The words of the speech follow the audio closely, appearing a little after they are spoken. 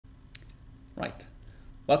Right,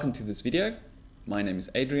 welcome to this video. My name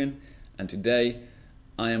is Adriaan, and today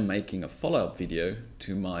I am making a follow-up video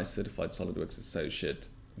to my Certified SolidWorks Associate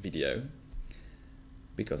video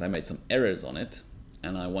because I made some errors on it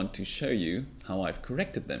and I want to show you how I've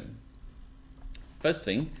corrected them. First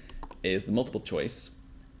thing is the multiple choice.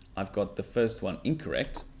 I've got the first one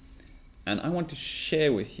incorrect, and I want to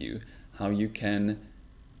share with you how you can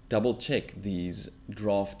double check these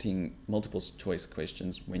drafting multiple choice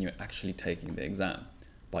questions when you're actually taking the exam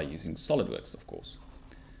by using SolidWorks, of course.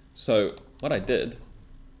 So what I did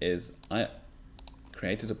is I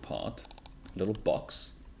created a part, a little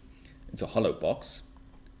box. It's a hollow box,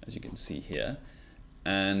 as you can see here.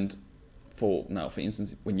 And for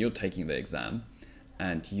instance, when you're taking the exam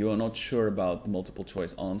and you're not sure about the multiple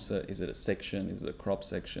choice answer, is it a section, is it a crop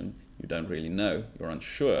section, you don't really know, you're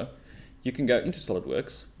unsure, you can go into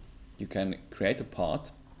SolidWorks, you can create a part,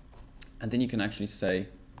 and then you can actually say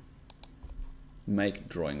make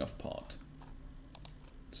drawing of part.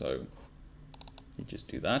 So you just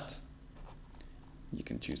do that. You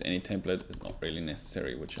can choose any template, it's not really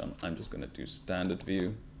necessary which I'm just going to do standard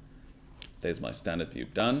view. There's my standard view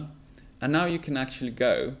done. And now you can actually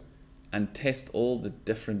go and test all the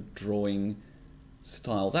different drawing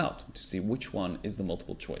styles out to see which one is the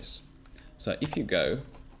multiple choice. So if you go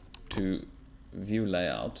to view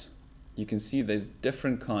layout, you can see there's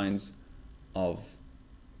different kinds of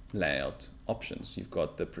layout options. You've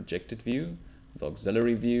got the projected view, the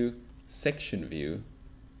auxiliary view, section view,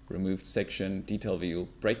 removed section, detail view,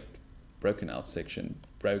 broken out section,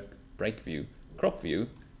 break view, crop view,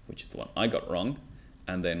 which is the one I got wrong,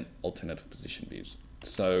 and then alternative position views.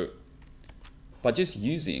 So by just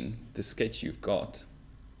using the sketch you've got,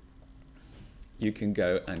 you can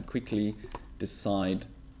go and quickly decide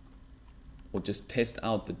or just test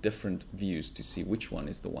out the different views to see which one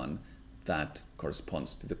is the one that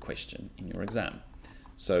corresponds to the question in your exam.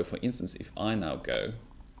 So for instance, if I now go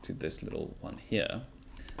to this little one here,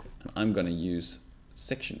 and I'm going to use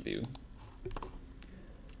section view,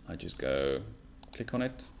 I just go click on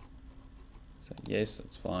it, say yes,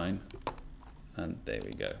 that's fine, and there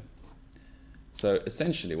we go. So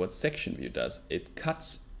essentially what section view does, it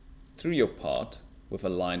cuts through your part with a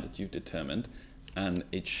line that you've determined, and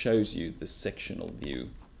it shows you the sectional view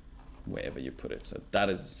wherever you put it. So that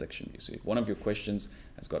is a section view. So if one of your questions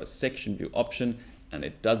has got a section view option and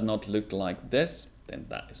it does not look like this, then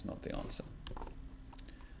that is not the answer.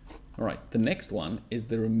 All right, the next one is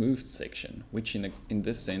the removed section, which in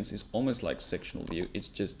this sense is almost like sectional view. It's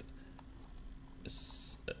just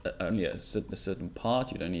only a certain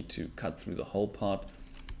part. You don't need to cut through the whole part.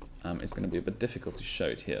 It's going to be a bit difficult to show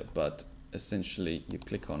it here, but essentially you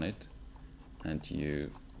click on it and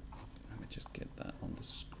let me just get that on the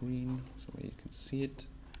screen so you can see it.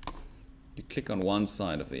 You click on one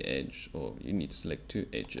side of the edge, or you need to select two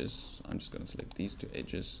edges. So I'm just going to select these two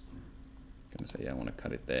edges. I'm going to say, yeah, I want to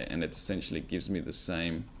cut it there, and it essentially gives me the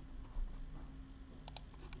same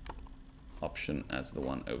option as the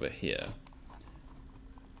one over here.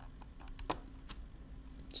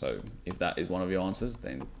 So if that is one of your answers,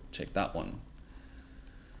 then check that one.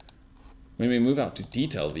 When we move out to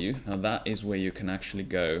detail view, now that is where you can actually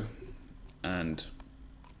go and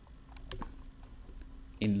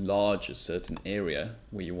enlarge a certain area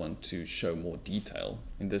where you want to show more detail.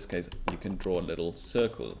 In this case, you can draw a little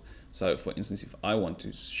circle. So for instance, if I want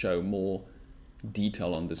to show more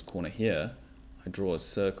detail on this corner here, I draw a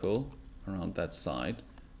circle around that side,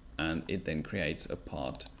 and it then creates a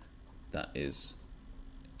part that is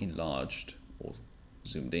enlarged or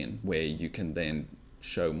zoomed in, where you can then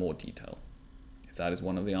show more detail. If that is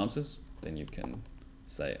one of the answers, then you can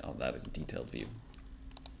say, oh, that is a detailed view.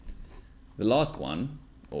 The last one,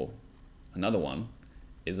 or another one,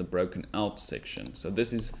 is a broken out section. So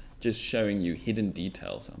this is just showing you hidden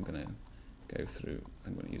details. So I'm going to go through,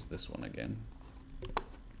 I'm going to use this one again.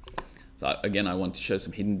 So again, I want to show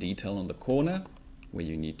some hidden detail on the corner where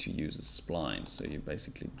you need to use a spline. So you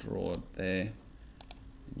basically draw it there,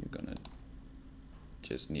 and you're going to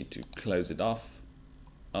just need to close it off.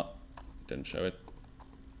 Oh, didn't show it.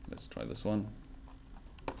 Let's try this one.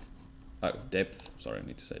 Oh, depth, sorry, I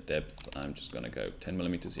need to say depth. I'm just going to go 10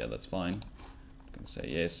 millimeters. Yeah, that's fine. I'm going to say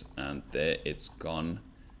yes, and there it's gone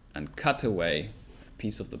and cut away a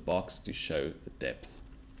piece of the box to show the depth,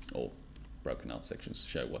 or broken out sections to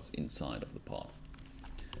show what's inside of the part.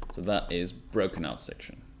 So that is broken out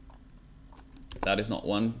section. If that is not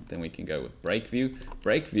one, then we can go with break view.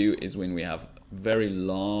 Break view is when we have very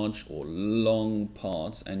large or long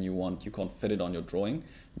parts and you can't fit it on your drawing.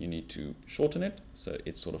 You need to shorten it, so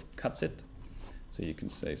it sort of cuts it. So you can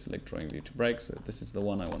say select drawing view to break. So this is the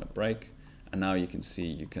one I want to break. And now you can see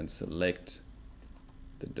you can select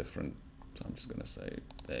the different, so I'm just going to say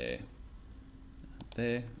there,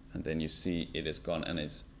 there, and then you see it is gone and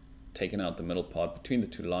it's taken out the middle part between the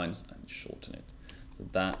two lines and shorten it. So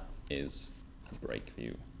that is a break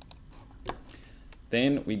view.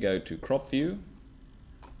 Then we go to crop view.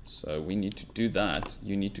 So we need to do that.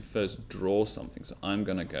 You need to first draw something. So I'm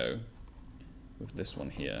going to go with this one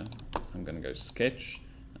here. I'm going to go sketch,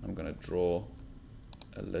 and I'm going to draw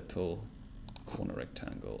a little corner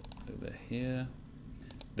rectangle over here.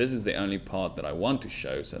 This is the only part that I want to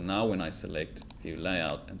show. So now when I select view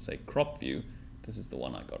layout and say crop view, this is the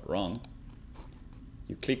one I got wrong.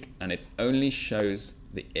 You click and it only shows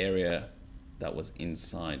the area that was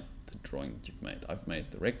inside the drawing that you've made. I've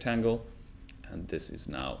made the rectangle, and this is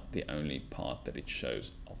now the only part that it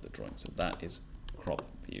shows of the drawing. So that is crop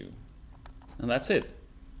view. And that's it.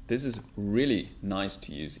 This is really nice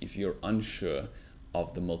to use if you're unsure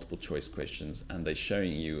of the multiple choice questions and they're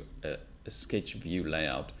showing you a sketch view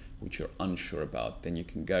layout which you're unsure about. Then you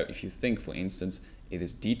can go, if you think for instance it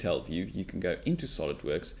is detail view, you can go into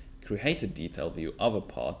SolidWorks, create a detail view of a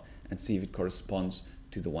part and see if it corresponds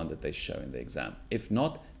to the one that they show in the exam. If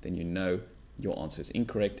not, then you know your answer is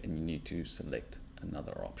incorrect and you need to select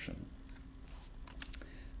another option.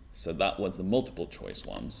 So that was the multiple choice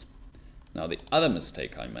ones. Now the other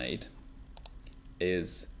mistake I made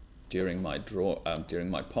is during my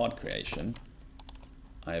part creation,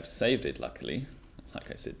 I have saved it luckily. Like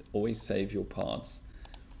I said, always save your parts.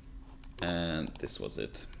 And this was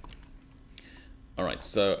it. All right,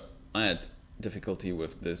 so I had difficulty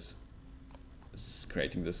with this,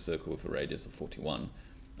 creating this circle with a radius of 41.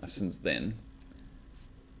 I've since then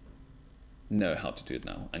know how to do it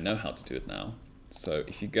now. I know how to do it now. So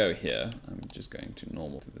if you go here, I'm just going to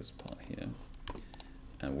normal to this part here,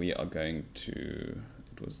 and we are going to,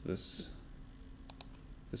 it was this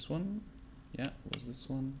one, yeah, it was this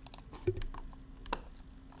one.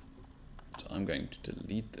 So I'm going to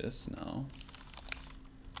delete this now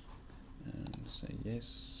and say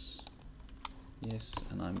yes, yes,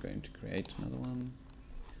 and I'm going to create another one.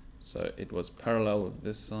 So it was parallel with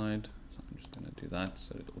this side, so I'm just going to do that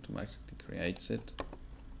so it automatically creates it.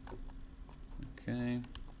 Okay,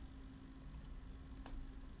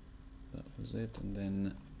 that was it, and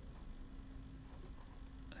then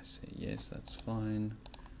I say yes, that's fine,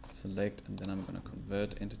 select, and then I'm going to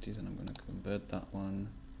convert entities, and I'm going to convert that one,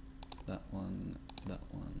 that one, that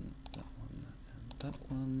one, that one, and that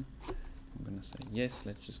one. I'm going to say yes.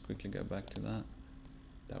 Let's just quickly go back to that.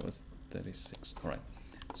 That was 36. All right,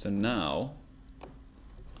 so now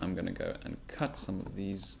I'm going to go and cut some of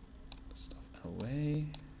these stuff away,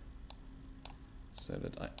 so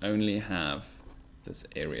that I only have this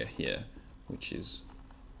area here, which is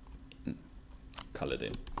colored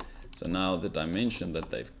in. So now the dimension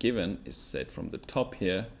that they've given is set from the top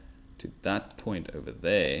here to that point over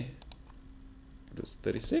there. It was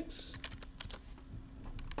 36.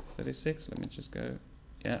 36, let me just go.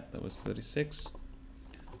 Yeah, that was 36.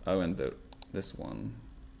 Oh, and this one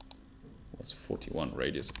was 41,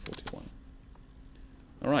 radius of 41.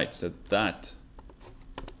 All right, so that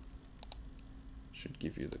should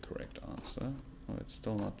give you the correct answer. Oh, it's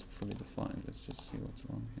still not fully defined. Let's just see what's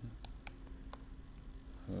wrong here.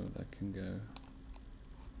 Oh, that can go.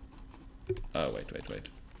 Oh, wait.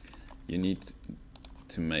 You need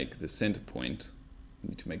to make the center point. You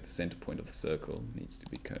need to make the center point of the circle needs to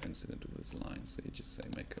be coincident with this line. So you just say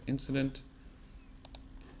make coincident.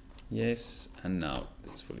 Yes, and now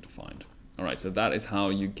it's fully defined. All right, so that is how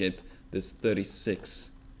you get this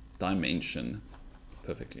 36 dimension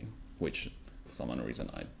perfectly, which for some unknown reason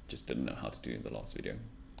I just didn't know how to do in the last video.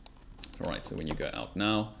 All right, so when you go out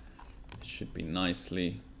now, it should be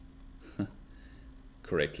nicely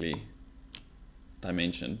correctly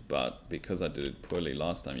dimensioned, but because I did it poorly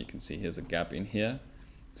last time, you can see here's a gap in here,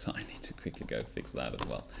 so I need to quickly go fix that as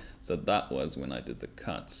well. So that was when I did the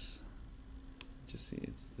cuts. Just see,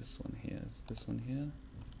 it's this one here, it's this one here,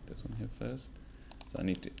 this one here first. So I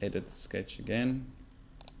need to edit the sketch again.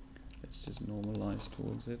 Let's just normalize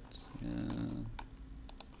towards it. Yeah.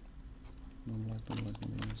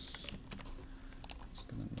 Normalize. Just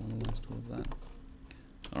gonna normalize towards that.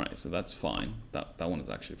 All right, so that's fine. That one is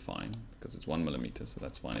actually fine because it's 1 millimeter, so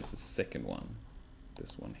that's fine. It's the second one,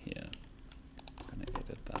 this one here. I'm gonna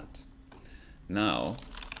edit that. Now,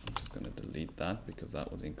 I'm just gonna delete that because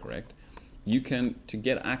that was incorrect. You can, to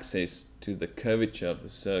get access to the curvature of the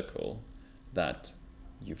circle that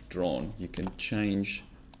you've drawn, you can change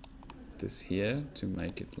this here to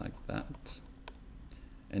make it like that.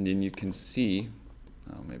 And then you can see,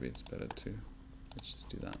 oh, maybe it's better to, let's just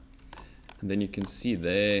do that. And then you can see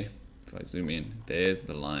there, if I zoom in, there's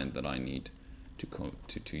the line that I need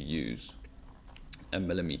to use a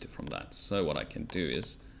millimeter from that. So what I can do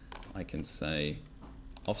is I can say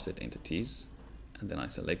offset entities, and then I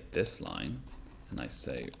select this line and I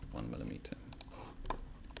say 1 millimeter.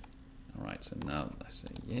 All right, so now I say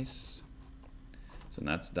yes. So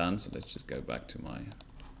that's done. So let's just go back to my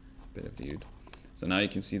better viewed. So now you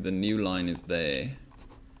can see the new line is there,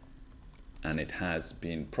 and it has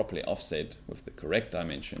been properly offset with the correct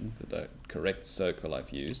dimension, the correct circle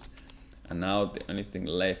I've used. And now the only thing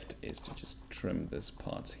left is to just trim this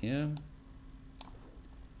part here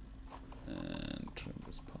and trim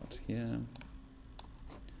this part here.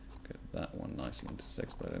 Okay, that one nicely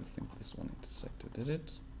intersects, but I don't think this one intersected, did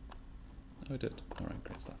it? Oh, it did. All right,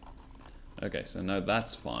 great stuff. Okay, so now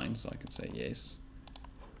that's fine, so I can say yes.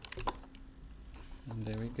 And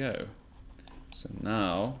there we go. So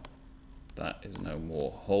now that is no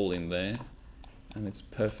more hole in there, and it's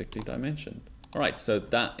perfectly dimensioned. All right, so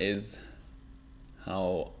that is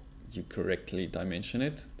how you correctly dimension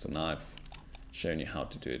it. So now I've shown you how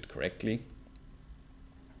to do it correctly.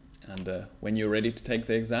 And when you're ready to take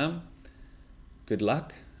the exam, good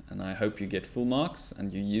luck, and I hope you get full marks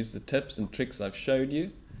and you use the tips and tricks I've showed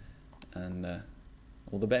you, and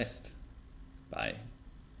all the best. Bye.